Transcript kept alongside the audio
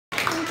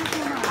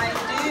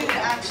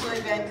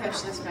actually band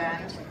coach this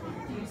band.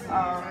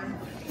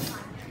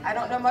 I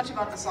don't know much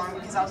about the song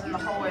because I was in the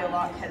hallway a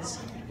lot because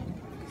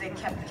they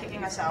kept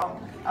kicking us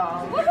out.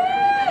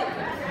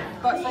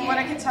 But from what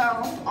I could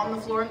tell on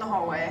the floor in the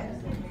hallway,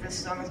 this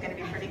song is going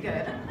to be pretty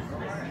good.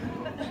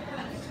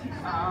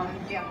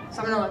 Yeah,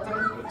 so I'm going to let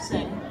them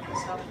sing.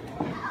 So.